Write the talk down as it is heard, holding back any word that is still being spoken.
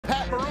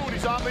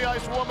He's on the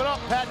ice warming up.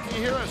 Pat, can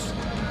you hear us?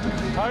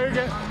 How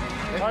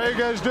you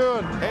guys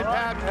doing? Hey,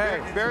 Pat.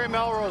 Hey. Barry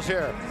Melrose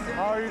here.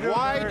 How are you doing?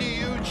 Why Barry? do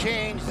you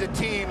change the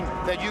team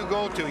that you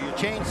go to? You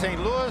change St.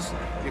 Louis,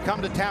 you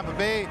come to Tampa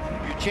Bay,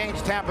 you change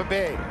Tampa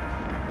Bay.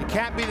 You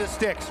can't be the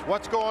Sticks.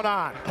 What's going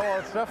on? Oh,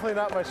 it's definitely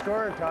not my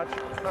scoring touch.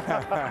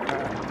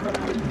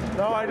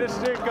 No, I just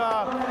think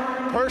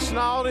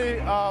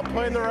personality,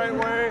 playing the right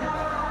way,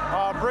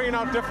 bringing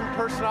out different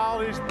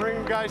personalities,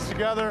 bringing guys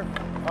together.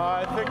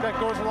 I think that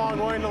goes a long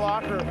way in the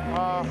locker room.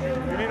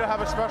 You need to have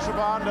a special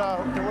bond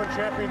to win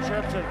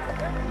championships,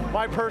 and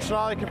my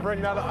personality can bring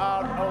that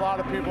out a lot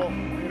of people.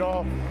 You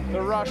know, the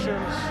Russians,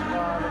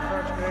 the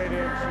French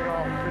Canadians, you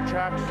know, the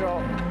Czechs. So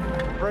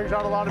it brings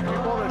out a lot of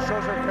people, and it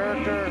shows their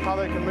character and how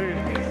they can lead.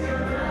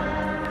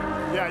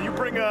 Yeah, you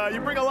bring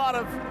a lot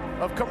of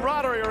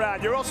camaraderie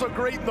around. You're also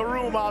great in the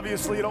room,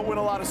 obviously. You don't win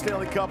a lot of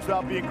Stanley Cups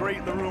without being great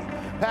in the room.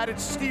 Pat,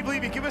 it's Steve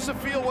Levy. Give us a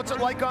feel. What's it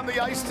like on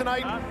the ice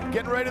tonight?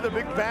 Getting ready to the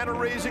big banner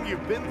raising.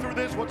 You've been through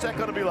this. What's that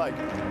going to be like?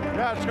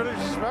 Yeah, it's going to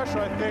be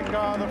special. I think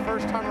the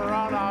first time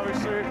around,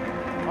 obviously,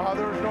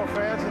 there was no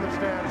fans in the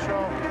stands.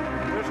 So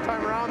this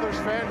time around, there's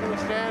fans in the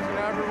stands, and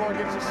everyone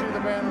gets to see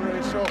the banner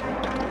raise. So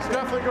it's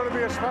definitely going to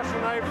be a special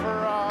night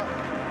for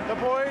the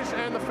boys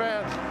and the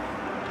fans.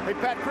 Hey,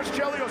 Pat, Chris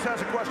Chelios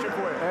has a question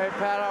for you. Hey,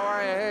 Pat, how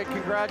are you? Hey,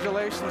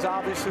 congratulations,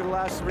 obviously, the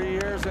last 3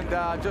 years. And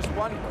just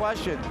one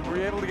question. Were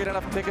you able to get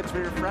enough tickets for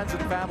your friends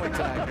and family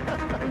tonight?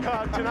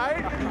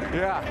 Tonight?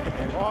 Yeah.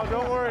 Oh,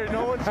 don't worry.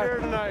 No one's here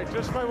tonight.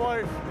 Just my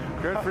wife.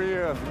 Good for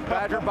you.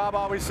 Badger Bob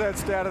always said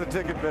stay out of the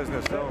ticket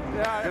business. So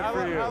yeah,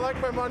 I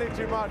like my money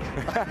too much.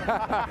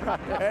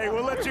 Hey,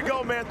 we'll let you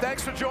go, man.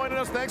 Thanks for joining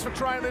us. Thanks for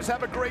trying this.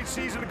 Have a great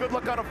season. Good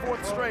luck on a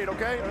fourth straight,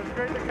 okay? It was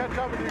great to catch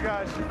up with you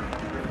guys.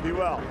 Be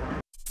well.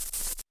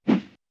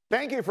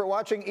 Thank you for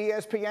watching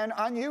ESPN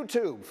on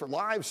YouTube. For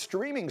live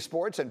streaming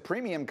sports and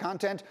premium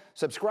content,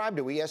 subscribe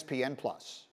to ESPN+.